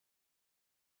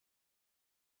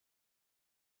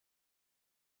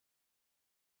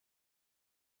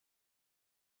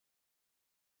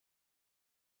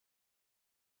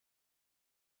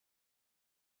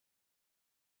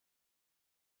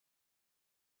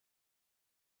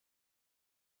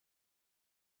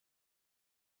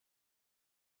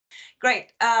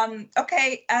Great.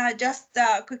 Okay, just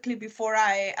quickly before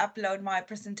I upload my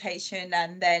presentation,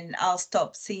 and then I'll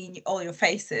stop seeing all your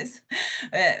faces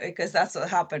because that's what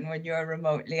happened when you're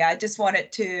remotely. I just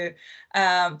wanted to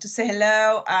say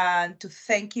hello and to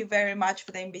thank you very much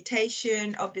for the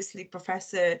invitation. Obviously,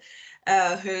 Professor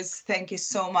thank you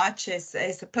so much. It's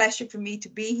a pleasure for me to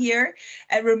be here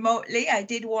remotely. I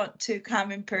did want to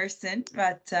come in person,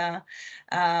 but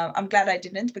I'm glad I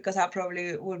didn't, because I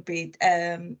probably would be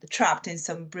trapped in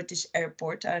some British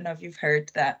airport. I don't know if you've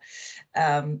heard that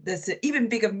there's an even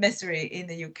bigger misery in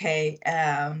the UK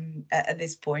at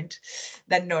this point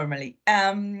than normally.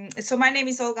 So my name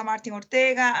is Olga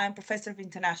Ortega. I'm professor of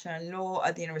international law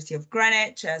at the University of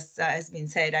Greenwich. As has been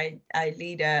said, I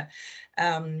lead a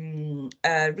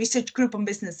research group on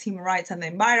business, human rights and the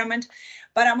environment,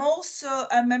 but I'm also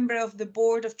a member of the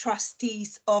board of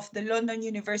trustees of the London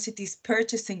University's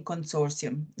Purchasing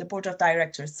Consortium, the board of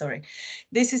directors, sorry.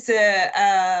 This is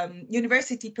a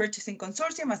university purchasing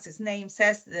consortium, as its name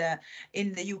says.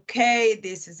 In the UK,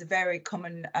 this is a very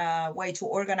common way to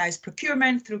organize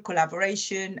procurement through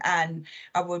collaboration, and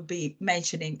I will be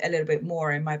mentioning a little bit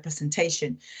more in my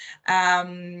presentation.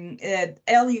 LUPC,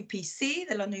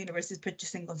 the London University's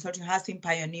Purchasing Consortium, has been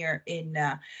pioneer in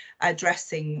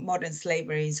addressing modern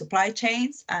slavery in supply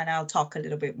chains, and I'll talk a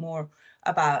little bit more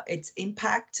about its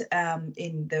impact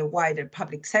in the wider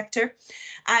public sector.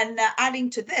 And adding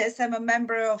to this, I'm a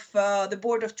member of the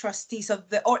board of trustees of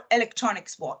the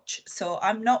Electronics Watch. So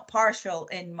I'm not partial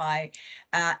in my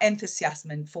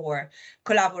enthusiasm for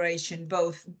collaboration,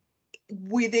 both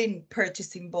within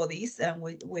purchasing bodies and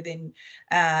within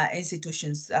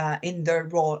institutions in their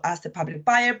role as the public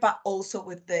buyer, but also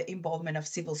with the involvement of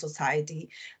civil society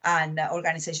and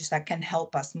organizations that can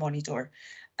help us monitor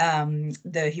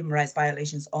the human rights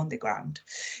violations on the ground.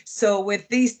 So with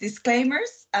these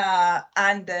disclaimers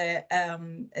and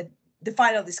the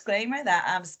final disclaimer that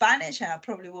I'm Spanish, and I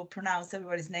probably will pronounce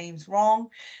everybody's names wrong,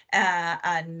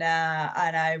 and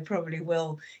I probably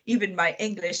will, even my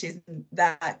English isn't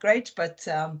that great, but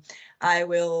I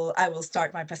will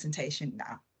start my presentation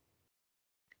now.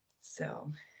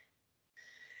 So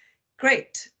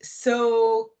great.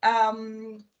 So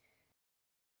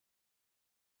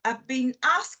I've been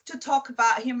asked to talk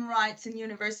about human rights in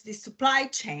university supply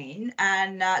chain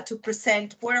and to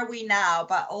present where are we now,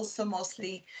 but also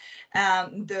mostly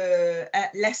the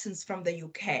lessons from the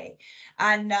UK.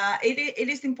 And it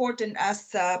is important,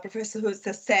 as Professor Hoods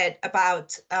has said,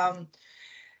 about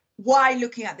why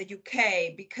looking at the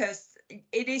UK, because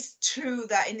it is true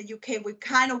that in the UK we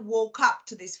kind of woke up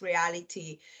to this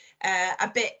reality a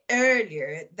bit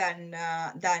earlier than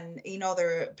in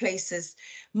other places,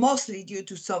 mostly due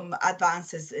to some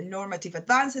advances, normative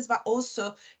advances, but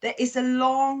also there is a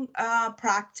long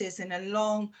practice and a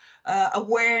long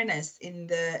awareness in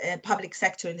the public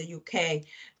sector in the UK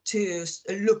to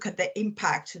look at the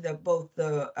impact, both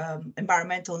the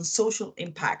environmental and social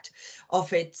impact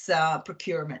of its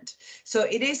procurement. So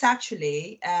it is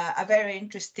actually a very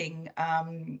interesting,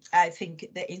 I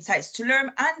think, the insights to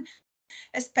learn, and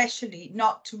especially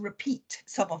not to repeat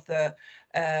some of the,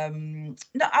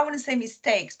 no, I wouldn't say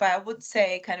mistakes, but I would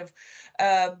say kind of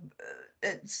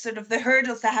sort of the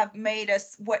hurdles that have made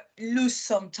us lose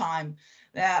some time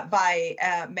by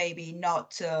maybe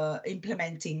not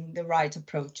implementing the right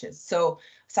approaches. So,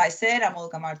 as I said, I'm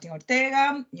Olga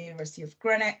Ortega, University of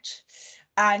Greenwich,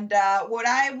 and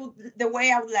the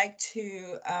way I would like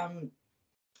to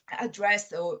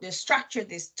address or structure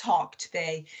this talk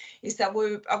today is that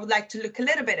I would like to look a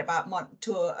little bit about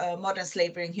modern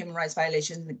slavery and human rights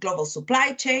violations in the global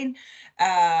supply chain.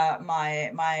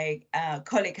 My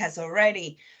colleague has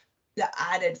already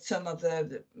added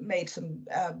made some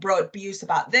broad views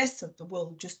about this. So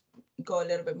we'll just go a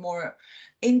little bit more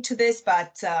into this,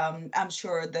 but I'm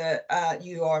sure that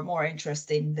you are more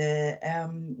interested in the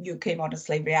UK Modern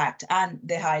Slavery Act and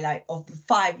the highlight of the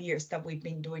 5 years that we've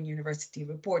been doing university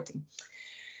reporting.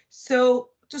 So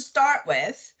to start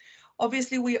with,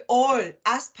 obviously we all,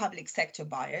 as public sector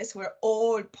buyers, we're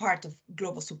all part of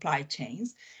global supply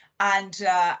chains, and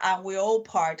we're all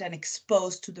part and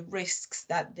exposed to the risks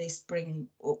that this bring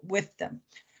with them.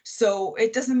 So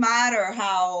it doesn't matter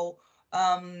how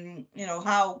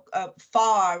how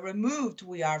far removed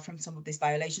we are from some of these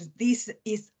violations. This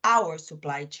is our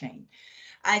supply chain.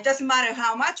 And it doesn't matter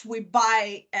how much we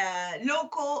buy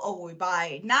local, or we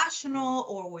buy national,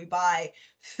 or we buy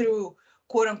through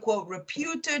quote unquote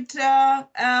reputed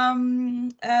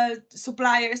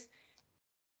suppliers.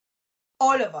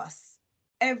 All of us,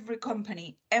 every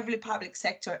company, every public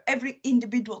sector, every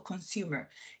individual consumer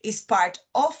is part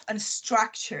of a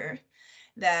structure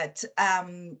that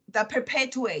that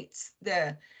perpetuates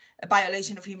the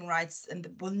violation of human rights and the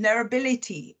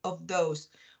vulnerability of those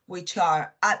which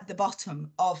are at the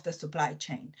bottom of the supply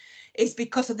chain. It's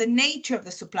because of the nature of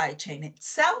the supply chain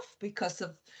itself, because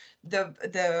of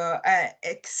the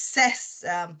excess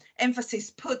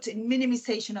emphasis put in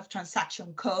minimization of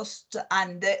transaction cost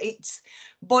and its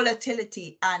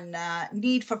volatility and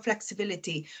need for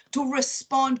flexibility to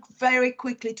respond very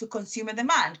quickly to consumer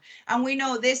demand. And we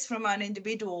know this from an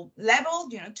individual level.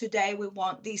 You know, today we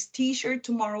want this T-shirt,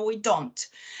 tomorrow we don't.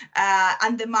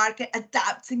 And the market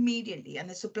adapts immediately and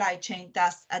the supply chain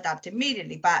does adapt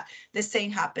immediately. But the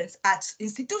same happens at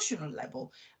institutional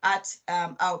level, at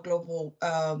our global,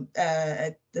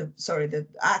 the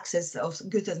access of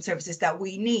goods and services that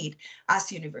we need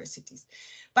as universities.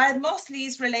 But mostly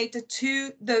is related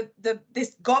to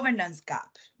this governance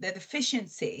gap, the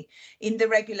deficiency in the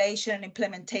regulation and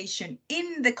implementation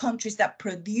in the countries that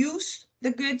produce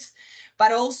the goods,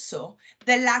 but also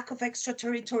the lack of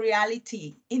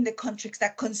extraterritoriality in the countries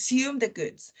that consume the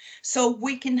goods. So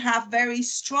we can have very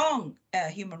strong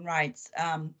human rights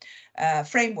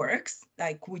frameworks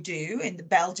like we do in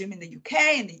Belgium, in the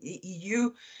UK, in the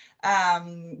EU,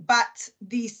 but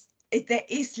there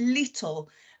is little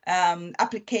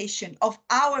application of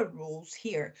our rules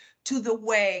here to the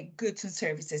way goods and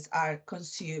services are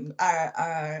consumed,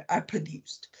 are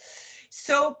produced.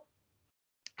 So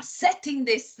setting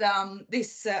this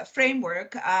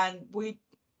framework, and we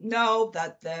know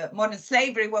that the modern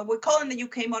slavery, what we call in the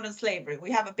UK modern slavery, we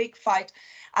have a big fight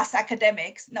as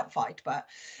academics, not fight, but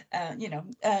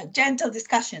gentle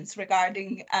discussions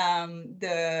regarding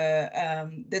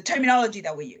the terminology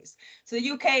that we use. So the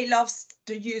UK loves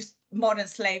to use modern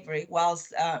slavery,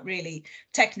 whilst really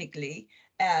technically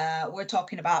we're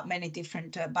talking about many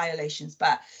different violations.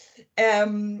 But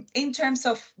in terms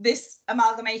of this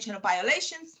amalgamation of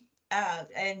violations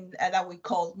and that we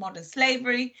call modern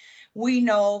slavery, we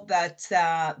know that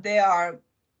there are,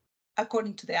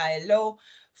 according to the ILO,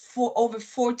 for over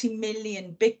 40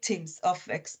 million victims of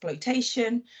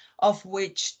exploitation, of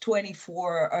which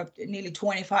 24 or nearly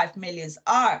 25 million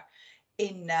are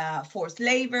in forced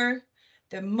labor.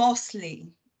 They're mostly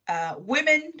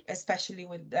women, especially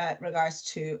with regards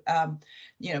to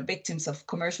victims of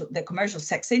the commercial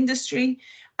sex industry,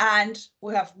 and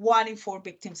we have 1 in 4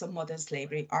 victims of modern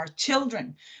slavery are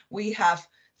children. We have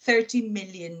 30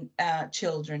 million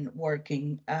children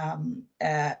working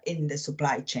in the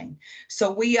supply chain.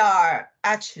 So we are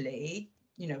actually,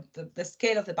 the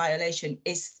scale of the violation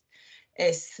is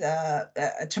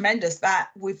tremendous. But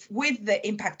with the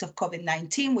impact of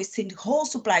COVID-19, we've seen whole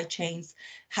supply chains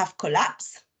have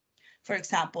collapsed. For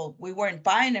example, we weren't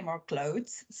buying any more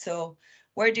clothes. So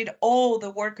where did all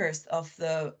the workers of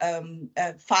the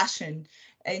fashion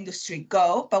industry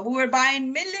go? But we were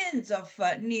buying millions of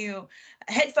new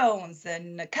headphones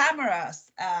and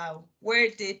cameras.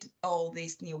 Where did all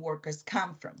these new workers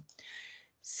come from?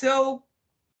 So,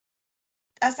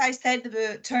 as I said,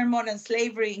 the term modern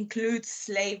slavery includes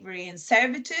slavery and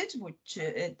servitude, which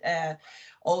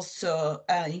also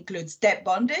includes debt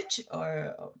bondage,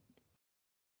 or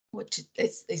which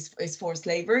is forced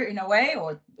labor in a way,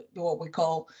 or what we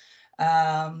call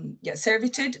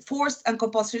servitude, forced and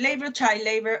compulsory labor, child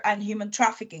labor, and human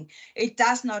trafficking. It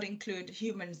does not include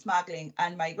human smuggling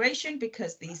and migration,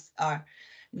 because these are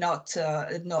not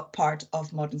part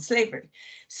of modern slavery.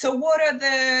 So what are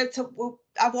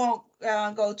I won't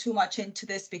go too much into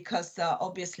this, because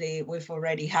obviously we've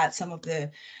already had some of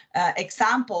the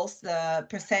examples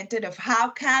presented of how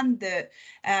can the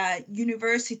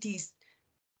universities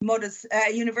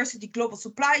university global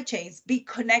supply chains be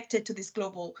connected to these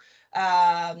global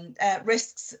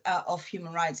risks of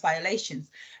human rights violations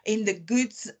in the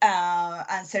goods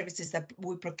and services that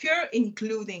we procure,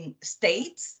 including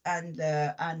states and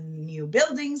new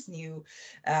buildings, new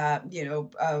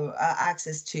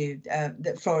access to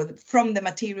from the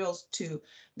materials to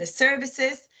the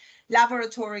services.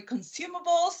 Laboratory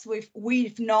consumables.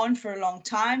 We've known for a long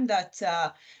time that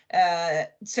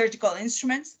surgical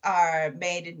instruments are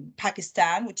made in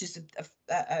Pakistan, which is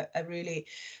a really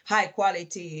high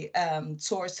quality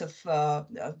source of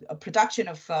production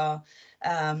of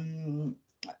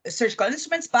surgical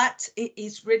instruments, but it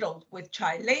is riddled with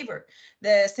child labor.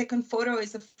 The second photo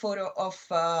is a photo of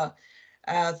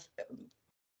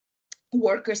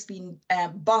workers being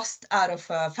bussed out of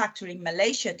a factory in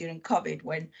Malaysia during COVID,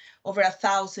 when over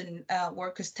 1,000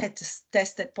 workers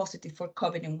tested positive for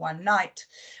COVID in one night,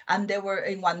 and they were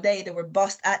in one day. They were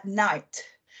bussed at night.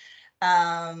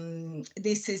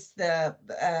 This is to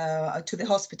the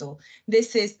hospital.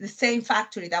 This is the same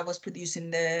factory that was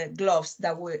producing the gloves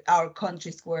that our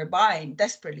countries were buying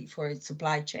desperately for its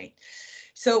supply chain.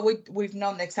 So we've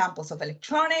known the examples of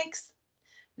electronics,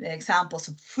 the examples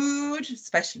of food,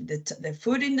 especially the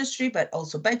food industry, but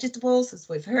also vegetables, as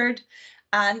we've heard,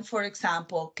 and, for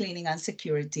example, cleaning and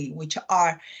security, which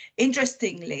are,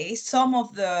 interestingly, some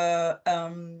of the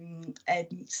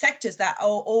sectors that are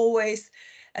always,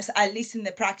 as at least in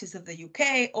the practice of the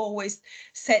UK, always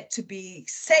said to be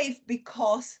safe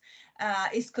because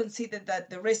it's considered that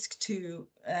the risk to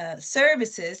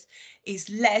services is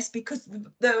less because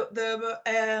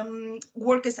the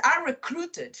workers are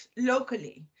recruited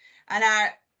locally and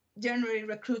are generally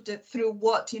recruited through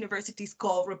what universities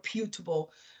call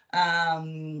reputable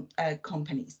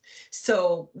companies.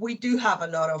 So we do have a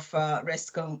lot of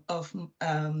risk of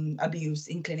abuse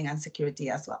in cleaning and security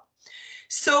as well.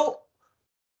 So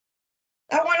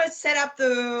I want to set up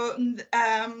the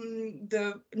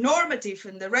normative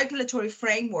and the regulatory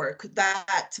framework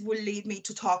that will lead me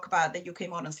to talk about the UK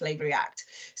Modern Slavery Act.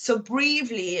 So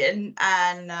briefly, and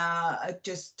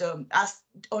just as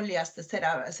the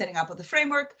setting up of the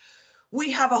framework,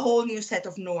 we have a whole new set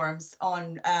of norms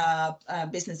on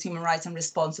business human rights and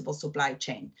responsible supply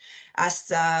chain. As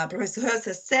Professor Hurst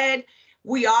has said,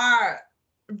 we are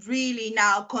really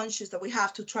now conscious that we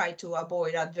have to try to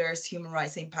avoid adverse human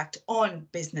rights impact on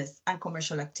business and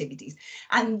commercial activities.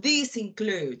 And this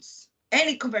includes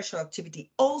any commercial activity,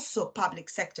 also public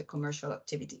sector commercial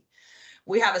activity.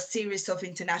 We have a series of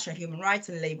international human rights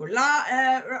and labor law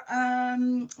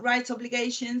rights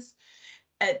obligations,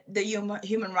 the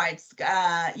human rights,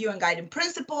 UN guiding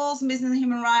principles, business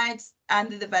human rights, and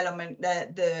the development,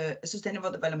 the sustainable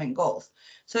development goals.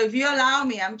 So if you allow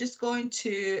me, I'm just going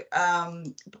to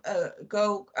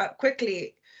go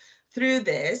quickly through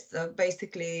this,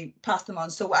 basically pass them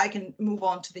on so I can move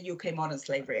on to the UK Modern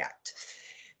Slavery Act.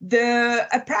 The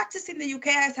practice in the UK,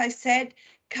 as I said,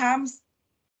 comes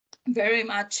very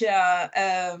much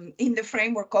in the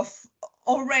framework of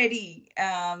already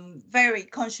very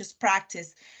conscious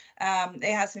practice.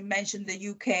 It has been mentioned the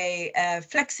UK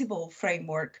flexible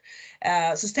framework,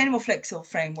 sustainable flexible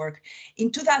framework. In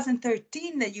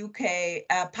 2013, the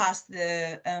UK passed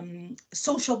the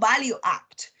Social Value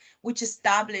Act, which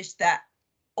established that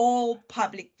all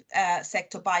public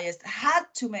sector buyers had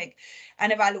to make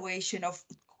an evaluation of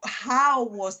how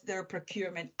was their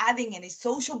procurement adding any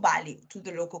social value to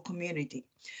the local community,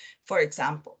 for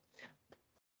example.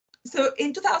 So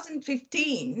in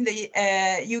 2015, the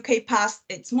UK passed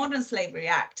its Modern Slavery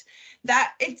Act.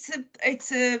 That it's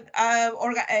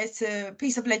a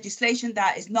piece of legislation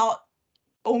that is not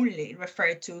only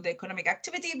referred to the economic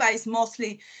activity, but it's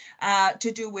mostly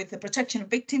to do with the protection of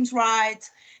victims' rights,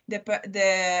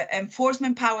 the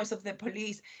enforcement powers of the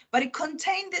police. But it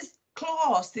contained this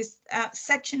clause, this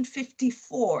section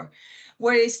 54,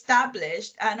 where it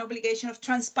established an obligation of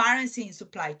transparency in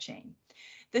supply chain.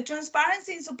 The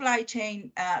transparency in supply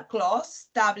chain clause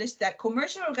established that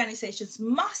commercial organizations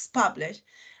must publish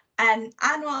an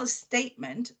annual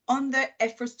statement on their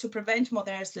efforts to prevent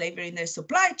modern slavery in their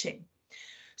supply chain.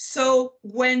 So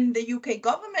when the UK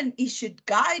government issued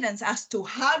guidance as to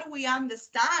how do we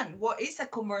understand what is a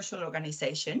commercial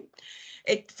organization,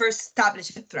 it first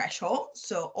established a threshold.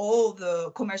 So all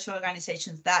the commercial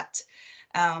organizations that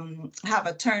have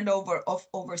a turnover of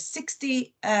over 36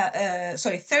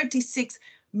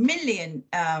 million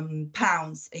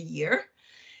pounds a year,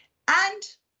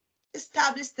 and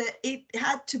established that it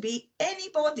had to be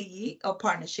anybody or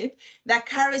partnership that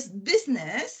carries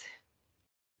business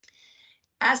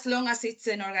as long as it's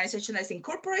an organization that's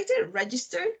incorporated,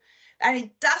 registered, and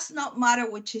it does not matter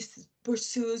which is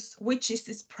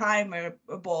its primary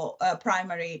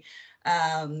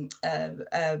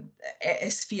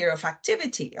sphere of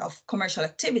activity, of commercial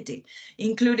activity,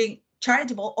 including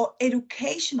charitable or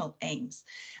educational aims.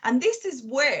 And this is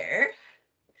where,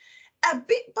 a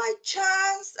bit by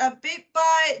chance, a bit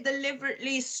by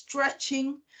deliberately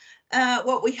stretching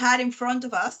what we had in front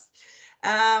of us,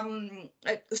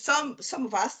 some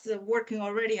of us working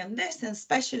already on this, and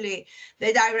especially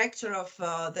the director of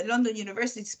the London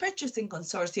University's Purchasing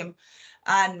Consortium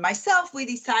and myself, we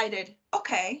decided,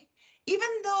 okay, even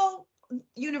though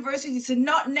universities are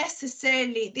not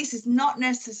necessarily, this is not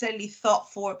necessarily thought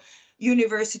for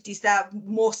universities that are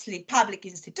mostly public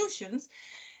institutions,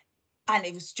 and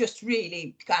it was just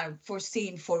really kind of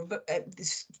foreseen for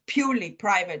this purely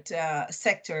private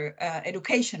sector,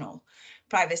 educational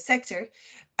private sector.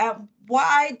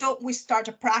 Why don't we start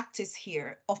a practice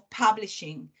here of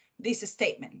publishing this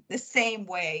statement the same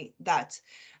way that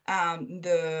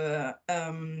the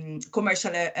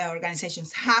commercial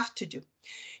organizations have to do?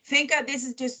 Think this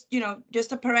is just,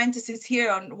 just a parenthesis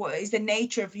here on what is the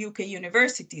nature of UK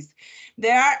universities.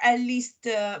 There are at least,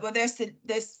 well, there's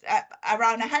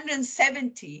around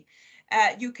 170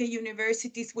 UK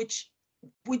universities, which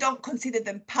we don't consider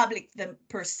them public them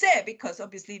per se, because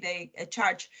obviously they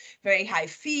charge very high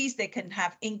fees. They can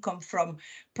have income from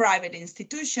private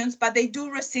institutions, but they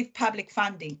do receive public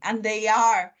funding, and they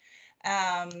are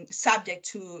subject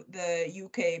to the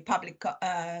UK public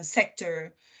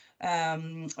sector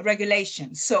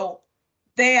regulation. So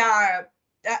they are,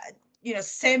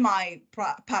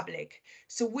 semi-public.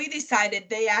 So we decided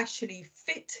they actually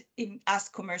fit in as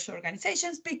commercial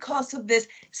organizations because of this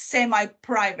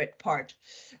semi-private part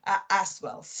as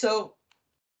well. So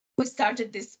we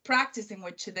started this practice in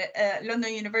which the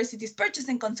London University's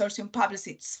Purchasing Consortium published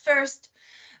its first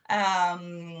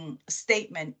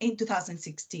statement in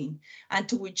 2016, and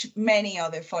to which many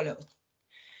others followed.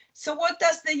 So what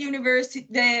does the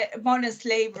Modern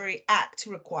Slavery Act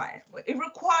require? It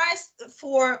requires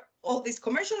for all these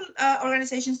commercial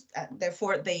organizations,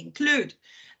 therefore they include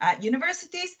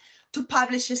universities, to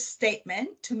publish a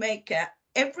statement to make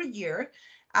every year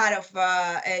out of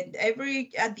at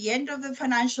the end of the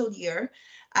financial year,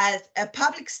 as a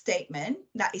public statement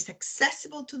that is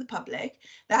accessible to the public,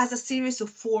 that has a series of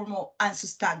formal and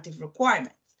substantive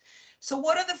requirements. So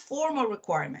what are the formal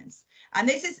requirements? And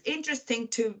this is interesting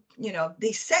to,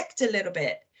 dissect a little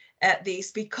bit at this,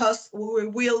 because we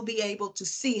will be able to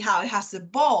see how it has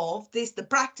evolved. The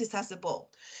practice has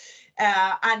evolved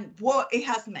and what it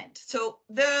has meant. So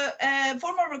the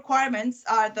formal requirements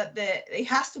are that it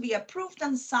has to be approved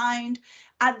and signed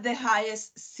at the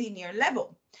highest senior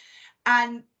level.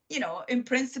 And, in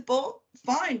principle,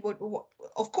 fine.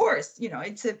 Of course,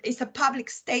 it's a public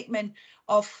statement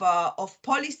of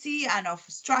policy and of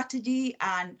strategy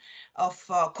and of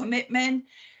commitment.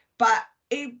 But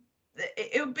it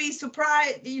would be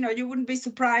surprised, you wouldn't be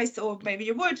surprised, or maybe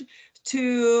you would,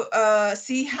 to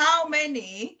see how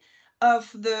many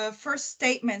of the first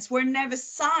statements were never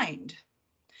signed.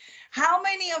 How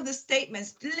many of the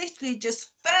statements literally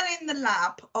just fell in the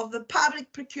lap of the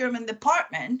public procurement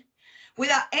department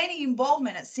without any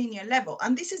involvement at senior level?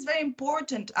 And this is very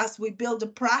important as we build a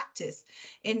practice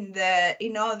in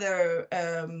other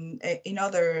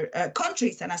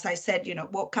countries. And as I said,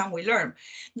 what can we learn?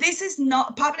 This is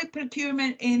not public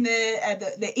procurement in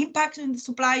the impact in the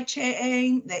supply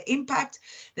chain,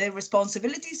 the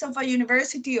responsibilities of a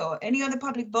university or any other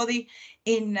public body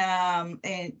in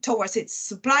towards its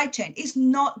supply chain. Is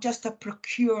not just a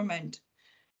procurement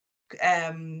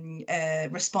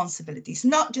responsibility. It's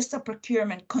not just a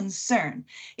procurement concern.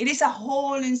 It is a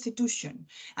whole institution.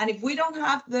 And if we don't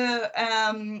have the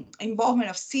involvement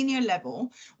of senior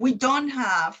level, we don't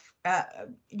have the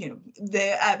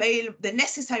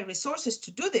necessary resources to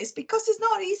do this, because it's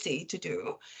not easy to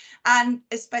do. And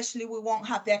especially we won't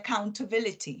have the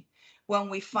accountability when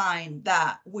we find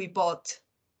that we bought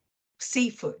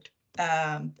seafood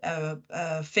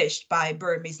fished by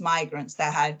Burmese migrants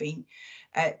that had been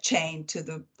chained to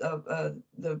the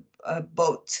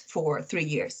boat for 3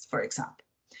 years, for example,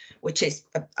 which is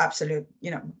an absolute,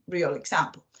 real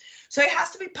example. So it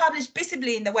has to be published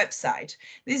visibly in the website.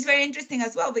 This is very interesting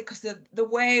as well, because the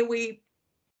way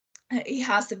it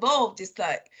has evolved is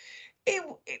like,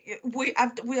 we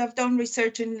have done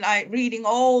research in reading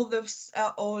all the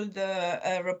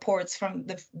reports from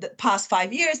the past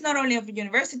 5 years, not only of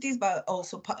universities but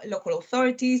also local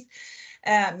authorities,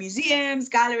 museums,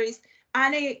 galleries,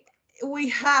 and we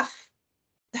have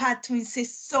had to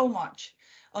insist so much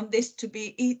on this to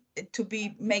be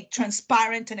made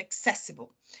transparent and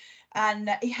accessible, and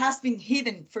it has been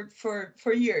hidden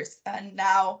for years, and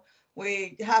now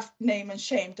we have named and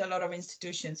shamed a lot of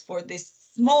institutions for this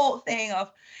small thing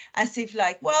of, as if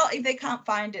if they can't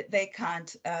find it, they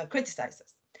can't criticize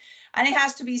us. And it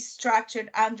has to be structured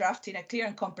and drafted in a clear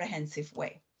and comprehensive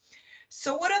way.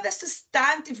 So what are the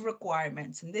substantive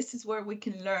requirements? And this is where we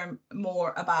can learn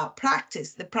more about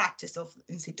the practice of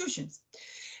institutions.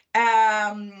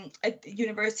 At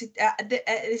university,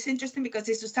 it's interesting because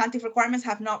the substantive requirements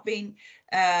have not been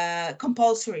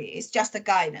compulsory. It's just a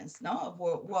guidance, of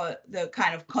what the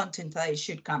kind of content that it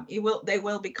should come. They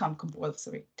will become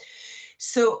compulsory.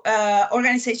 So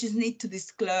organizations need to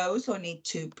disclose or need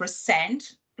to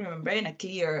present, remember, in a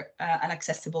clear and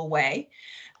accessible way,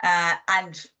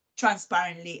 and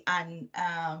transparently and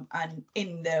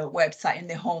in the website, in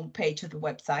the home page of the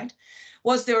website.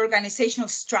 What's the organizational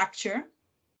structure?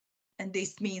 And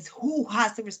this means who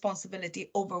has the responsibility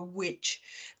over which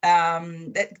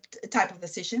type of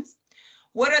decisions.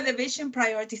 What are the vision,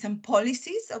 priorities, and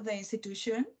policies of the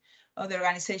institution, of the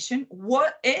organization?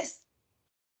 What is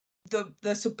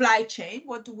the supply chain.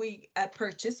 What do we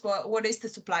purchase? What is the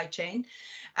supply chain?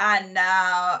 And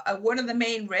what are the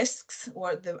main risks,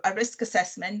 or a risk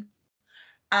assessment?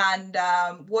 And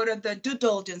what are the due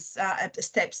diligence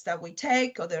steps that we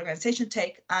take, or the organization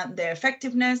take, and their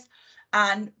effectiveness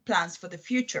and plans for the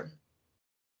future.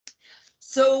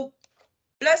 So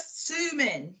let's zoom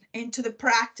in into the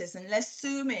practice, and let's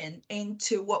zoom in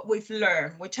into what we've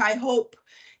learned, which I hope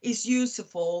is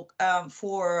useful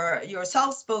for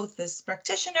yourselves, both as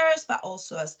practitioners, but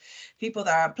also as people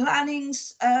that are planning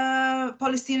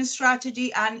policy and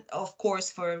strategy, and of course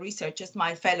for researchers,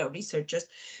 my fellow researchers,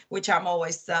 which I'm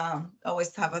always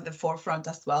have at the forefront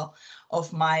as well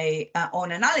of my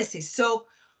own analysis. So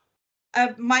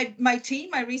my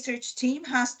research team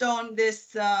has done this.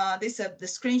 The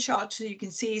screenshot you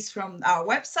can see is from our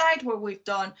website, where we've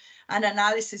done an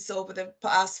analysis over the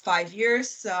past 5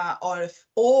 years of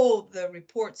all the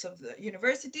reports of the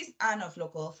universities and of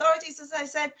local authorities, as I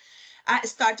said,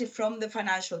 started from the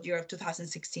financial year of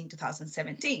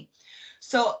 2016-2017.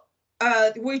 So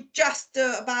we're just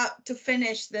about to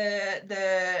finish the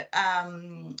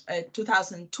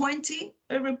 2020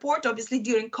 report. Obviously,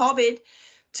 during COVID,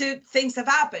 two things have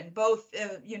happened. Both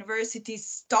universities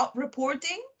stopped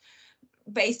reporting,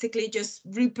 basically just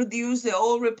reproduce the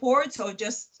old reports, or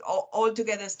just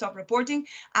altogether stop reporting.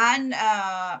 And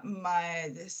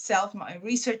my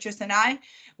researchers and I,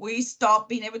 we stopped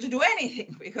being able to do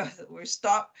anything, because we're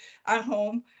stuck at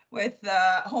home with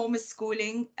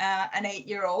homeschooling an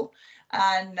 8-year-old,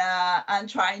 and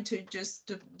trying to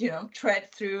just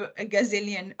tread through a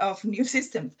gazillion of new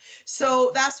systems.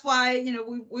 So that's why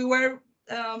we were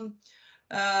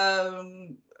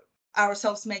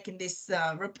ourselves making these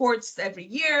reports every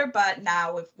year, but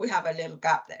now we have a little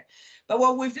gap there. But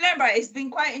what we've learned, it's been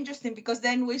quite interesting, because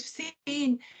then we've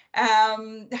seen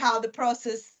how the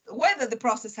process, whether the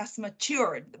process has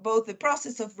matured, both the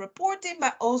process of reporting,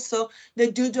 but also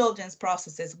the due diligence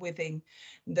processes within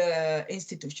the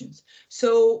institutions.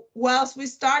 So whilst we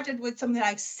started with something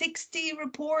like 60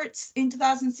 reports in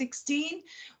 2016,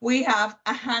 we have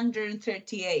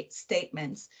 138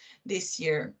 statements this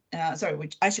year.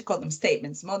 Which I should call them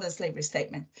statements, modern slavery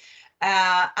statements.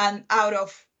 And out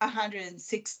of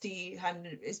 160,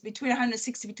 it's between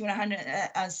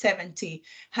 170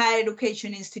 higher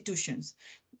education institutions,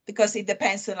 because it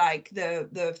depends on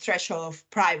the threshold of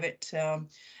private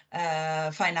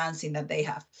financing that they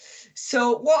have.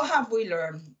 So what have we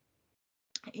learned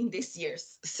in these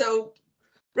years? So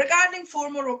regarding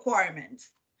formal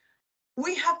requirements,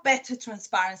 we have better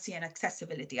transparency and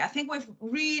accessibility. I think we've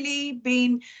really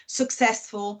been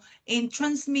successful in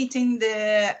transmitting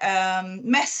the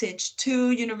message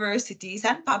to universities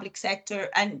and public sector,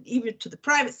 and even to the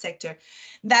private sector,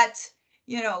 that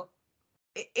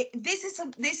this is a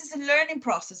learning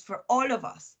process for all of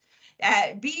us.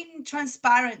 Being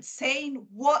transparent, saying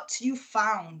what you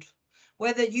found,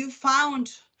 whether you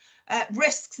found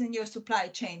risks in your supply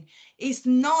chain, is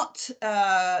not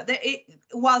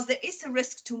whilst there is a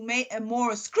risk to make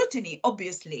more scrutiny,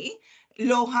 obviously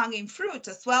low-hanging fruit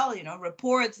as well,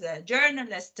 reports,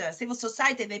 journalists, civil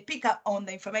society, they pick up on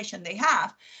the information they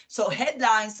have. So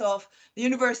headlines of the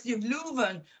University of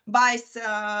Leuven buys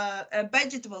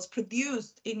vegetables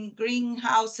produced in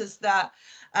greenhouses that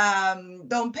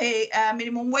don't pay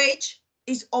minimum wage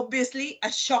is obviously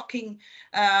a shocking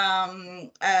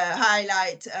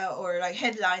highlight or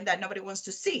headline that nobody wants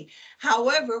to see.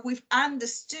 However, we've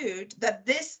understood that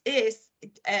this is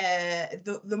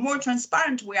the more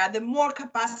transparent we are, the more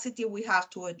capacity we have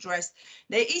to address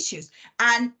the issues.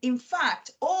 And in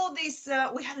fact, all these,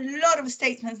 we had a lot of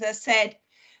statements that said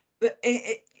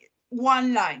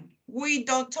one line: we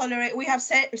don't tolerate, we have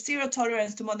zero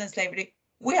tolerance to modern slavery.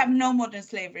 We have no modern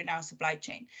slavery in our supply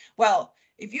chain. Well,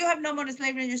 if you have no modern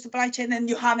slavery in your supply chain, then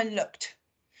you haven't looked.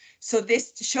 So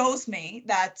this shows me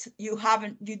that you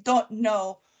don't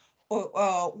know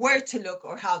where to look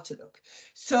or how to look.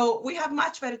 So we have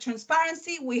much better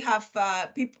transparency. We have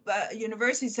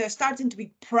universities are starting to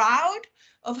be proud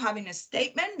of having a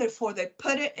statement. Therefore, they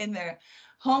put it in their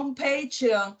homepage.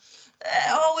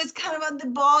 Always kind of at the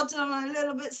bottom, a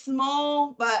little bit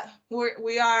small, but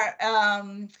we are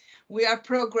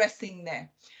progressing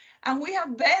there. And we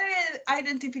have better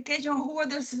identification of who are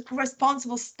the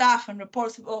responsible staff and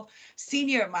responsible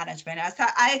senior management.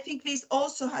 I think this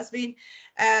also has been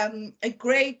a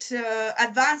great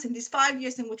advance in these 5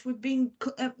 years, in which we've been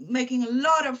making a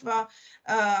lot of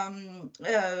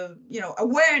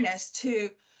awareness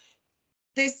to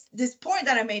this point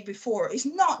that I made before. Is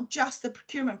not just the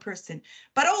procurement person,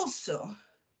 but also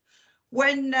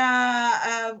when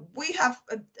we have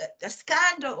a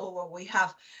scandal or we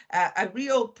have a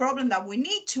real problem that we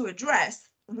need to address,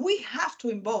 we have to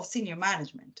involve senior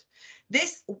management.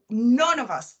 None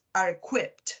of us are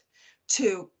equipped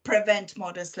to prevent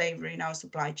modern slavery in our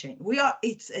supply chain.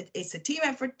 It's a team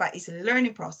effort, but it's a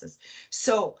learning process.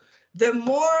 So the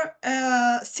more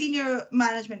senior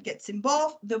management gets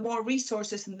involved, the more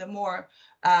resources and the more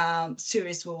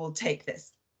serious we will take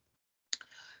this.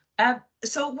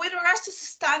 So with regards to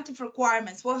substantive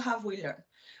requirements, what have we learned?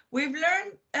 We've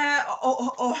learned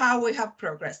or how we have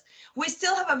progressed. We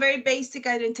still have a very basic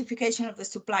identification of the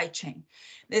supply chain.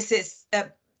 This is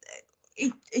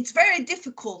it's very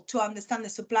difficult to understand the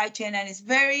supply chain, and it's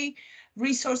very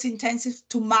resource intensive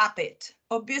to map it.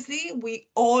 Obviously, we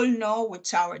all know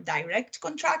which our direct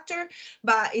contractor,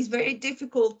 but it's very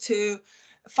difficult to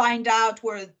find out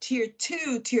where tier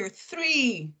 2, tier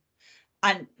 3,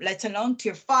 and let alone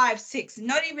tier 5, 6,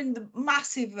 not even the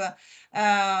massive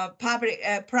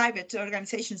private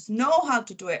organizations know how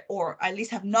to do it, or at least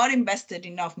have not invested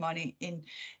enough money in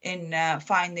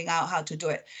finding out how to do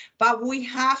it. But we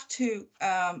have to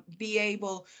be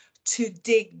able to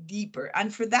dig deeper.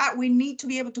 And for that, we need to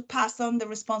be able to pass on the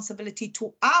responsibility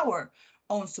to our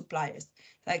own suppliers.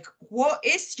 Like, who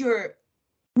is your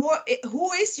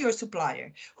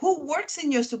supplier? Who works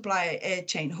in your supply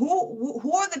chain?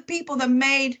 Who are the people that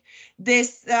made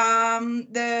this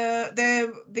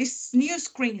these new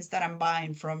screens that I'm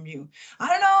buying from you? I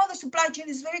don't know, the supply chain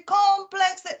is very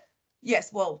complex.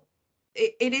 Yes, well,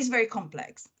 it is very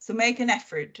complex. So make an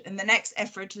effort, and the next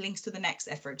effort links to the next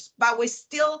effort. But we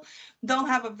still don't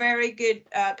have a very good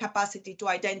capacity to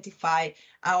identify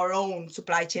our own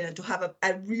supply chain and to have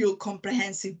a real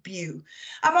comprehensive view.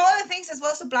 Among other things as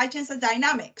well, supply chains are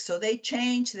dynamic, so they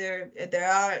change. There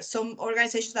are some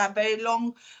organizations that have very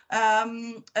long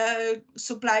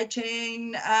supply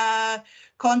chain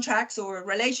contracts or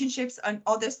relationships, and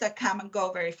others that come and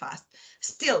go very fast.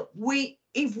 Still,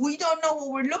 if we don't know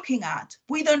what we're looking at,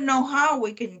 we don't know how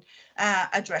we can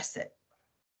address it.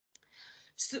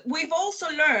 So we've also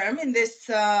learned in this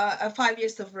 5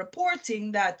 years of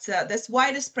reporting that there's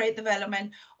widespread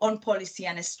development on policy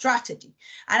and strategy.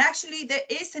 And actually, there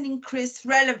is an increased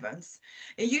relevance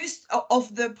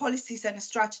of the policies and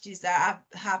strategies that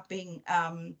have been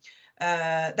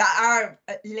that are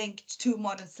linked to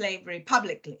modern slavery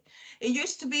publicly. It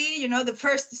used to be, you know, the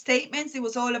first statements, it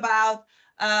was all about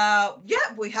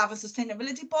yeah, we have a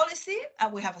sustainability policy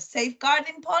and we have a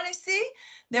safeguarding policy.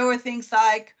 There were things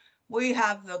like, we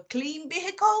have the clean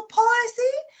vehicle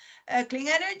policy, clean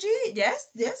energy. Yes,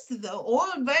 they're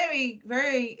all very,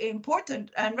 very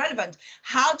important and relevant.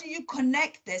 How do you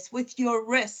connect this with your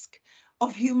risk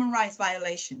of human rights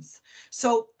violations?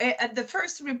 So the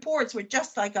first reports were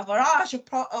just like a barrage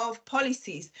of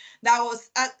policies that was,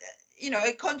 you know,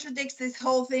 it contradicts this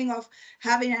whole thing of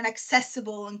having an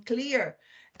accessible and clear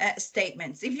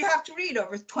statements. If you have to read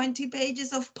over 20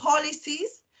 pages of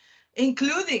policies,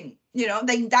 including, you know,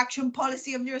 the induction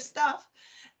policy of your staff,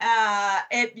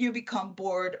 you become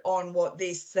bored on what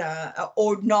this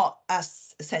or not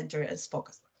as center as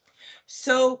focus.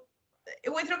 So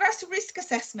with regards to risk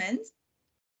assessment,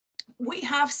 we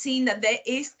have seen that there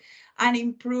is an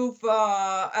improved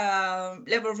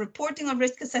level of reporting of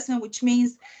risk assessment, which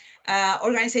means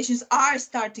organizations are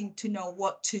starting to know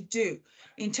what to do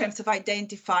in terms of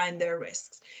identifying their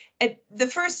risks. The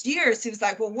first years, it was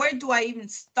like, well, where do I even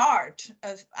start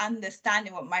of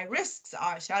understanding what my risks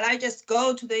are? Shall I just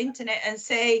go to the internet and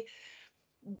say,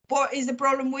 what is the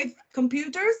problem with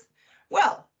computers?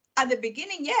 Well, at the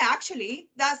beginning, yeah, actually,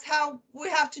 that's how we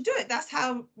have to do it. That's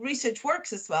how research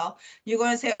works as well. You're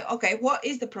going to say, okay, what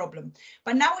is the problem?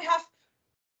 But now we have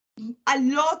a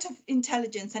lot of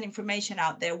intelligence and information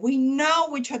out there. We know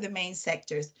which are the main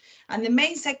sectors, and the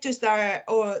main sectors that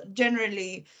are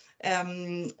generally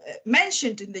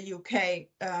mentioned in the UK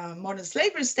modern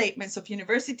slavery statements of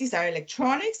universities are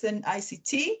electronics and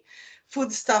ICT,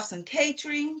 foodstuffs and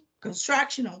catering,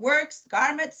 construction and works,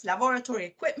 garments, laboratory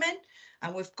equipment,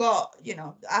 and we've got, you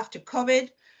know, after COVID,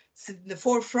 the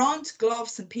forefront,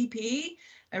 gloves and PPE,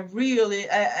 really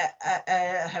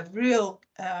have real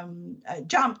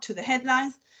jump to the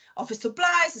headlines. Office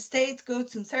supplies, estate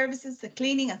goods and services, the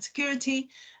cleaning and security,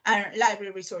 and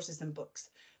library resources and books.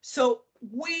 So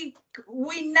we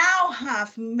now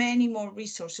have many more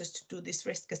resources to do this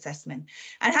risk assessment.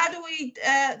 And how do we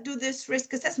do this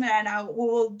risk assessment? And we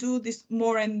will do this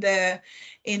more in the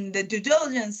due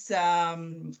diligence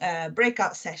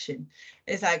breakout session.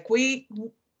 It's like we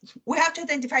have to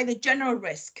identify the general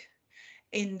risk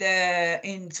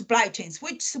in supply chains,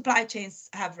 which supply chains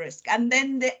have risk, and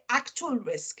then the actual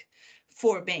risk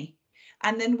for me.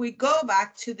 And then we go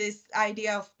back to this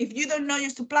idea of, if you don't know your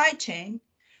supply chain,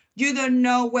 you don't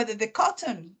know whether the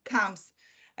cotton comes.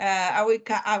 Are we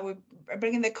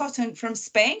bringing the cotton from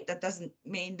Spain? That doesn't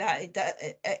mean that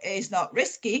it is not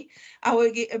risky. Are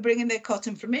we bringing the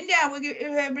cotton from India? Are we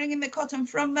bringing the cotton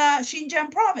from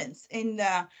Xinjiang province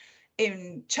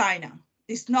in China?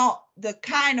 It's not the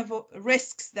kind of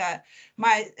risks that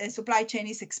my supply chain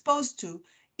is exposed to.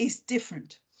 Is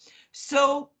different.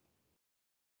 So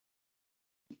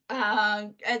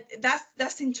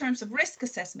that's in terms of risk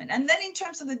assessment. And then in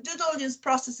terms of the due diligence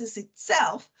processes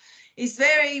itself, it's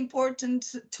very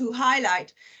important to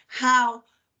highlight how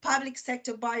public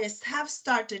sector buyers have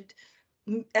started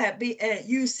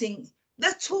using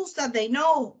the tools that they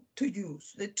know to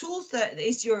use, the tools that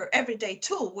is your everyday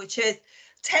tool, which is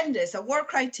tenders, award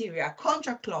criteria,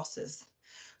 contract clauses.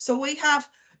 So we have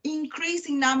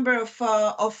increasing number of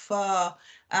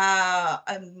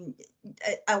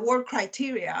award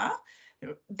criteria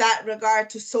that regard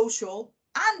to social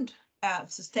and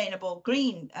sustainable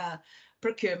green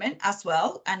procurement as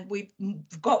well, and we've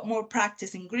got more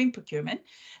practice in green procurement,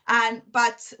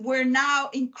 but we're now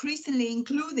increasingly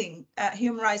including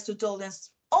human rights due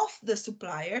diligence of the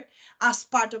supplier as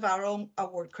part of our own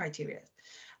award criteria,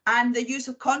 and the use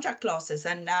of contract clauses.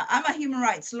 And I'm a human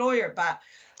rights lawyer, but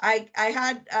I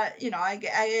had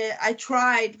I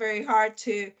tried very hard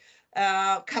to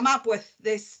come up with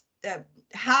this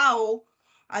how,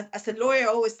 as a lawyer,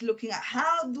 always looking at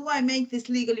how do I make this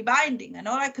legally binding, and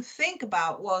all I could think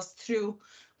about was through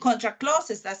contract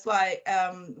clauses. That's why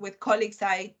with colleagues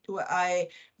I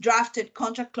drafted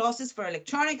contract clauses for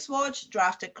Electronics Watch,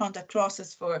 drafted contract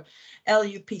clauses for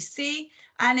LUPC,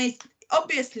 and it's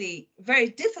obviously very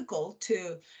difficult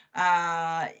to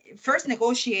first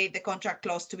negotiate the contract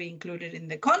clause to be included in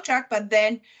the contract, but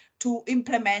then to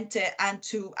implement it and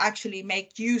to actually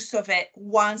make use of it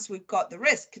once we've got the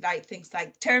risk, like things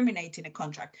like terminating a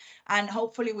contract. And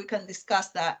hopefully we can discuss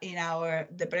that in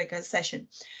the breakout session.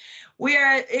 We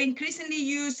are increasingly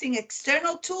using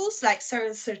external tools like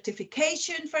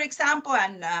certification, for example,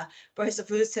 and Professor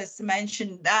Fuss has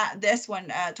mentioned this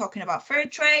one, talking about fair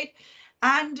trade.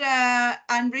 And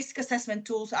risk assessment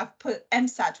tools. I've put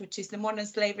MSAT, which is the Modern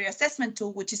Slavery Assessment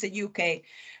Tool, which is a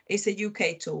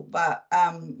UK tool, but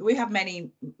we have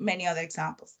many other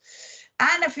examples.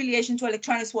 And affiliation to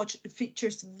Electronics Watch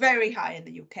features very high in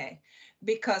the UK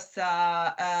because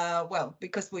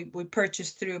because we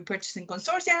purchase through purchasing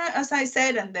consortia, as I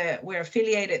said, and we're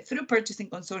affiliated through purchasing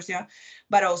consortia,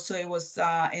 but also it was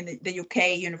in the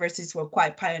UK universities were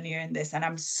quite pioneer in this, and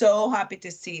I'm so happy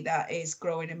to see that is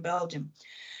growing in Belgium.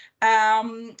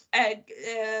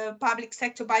 Public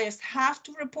sector buyers have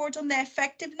to report on the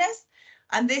effectiveness,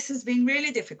 and this has been really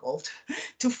difficult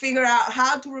to figure out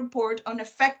how to report on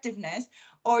effectiveness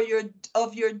or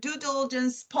of your due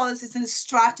diligence policies and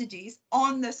strategies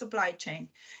on the supply chain.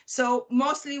 So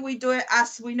mostly we do it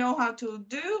as we know how to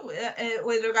do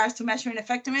with regards to measuring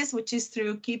effectiveness, which is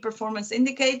through key performance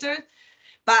indicators.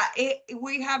 But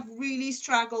we have really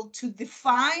struggled to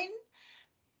define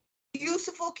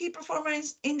useful key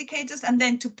performance indicators and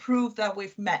then to prove that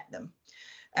we've met them.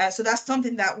 So that's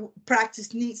something that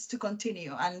practice needs to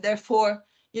continue, and therefore,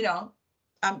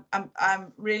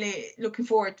 I'm really looking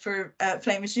forward for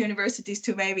Flemish universities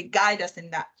to maybe guide us in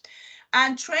that.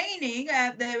 And training,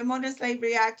 the Modern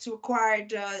Slavery Act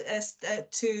required us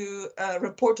to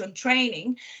report on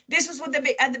training. This was what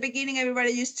at the beginning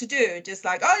everybody used to do, just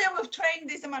like, oh yeah, we've trained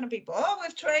this amount of people. Oh,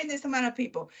 we've trained this amount of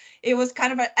people. It was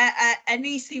kind of an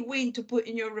easy win to put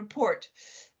in your report.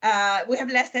 We have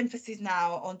less emphasis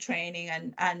now on training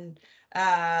and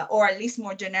or at least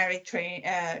more generic training,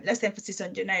 less emphasis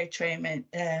on generic training.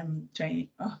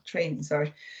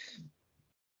 Sorry.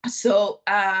 So,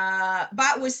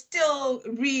 but we're still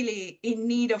really in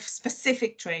need of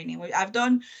specific training. I've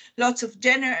done lots of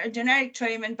generic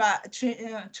training,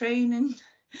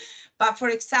 but for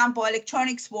example,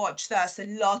 Electronics Watch does a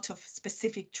lot of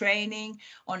specific training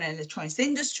on electronics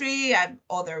industry and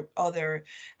other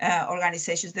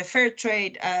organizations. The Fair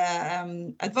Trade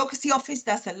Advocacy Office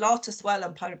does a lot as well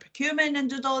on public procurement and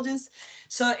due diligence.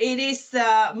 So it is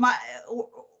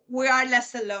we are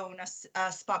less alone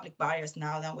as public buyers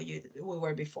now than we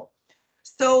were before.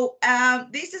 So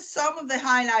these are some of the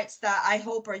highlights that I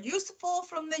hope are useful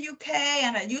from the UK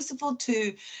and are useful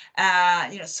to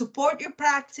support your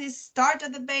practice, start a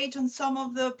debate on some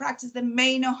of the practice that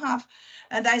may not have,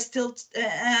 that is still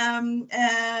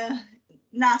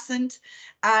nascent.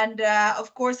 And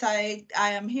of course, I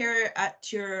am here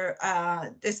at your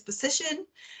disposition,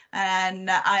 and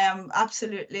I am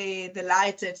absolutely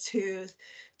delighted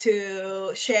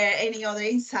to share any other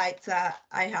insights that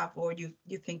I have or you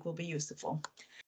think will be useful.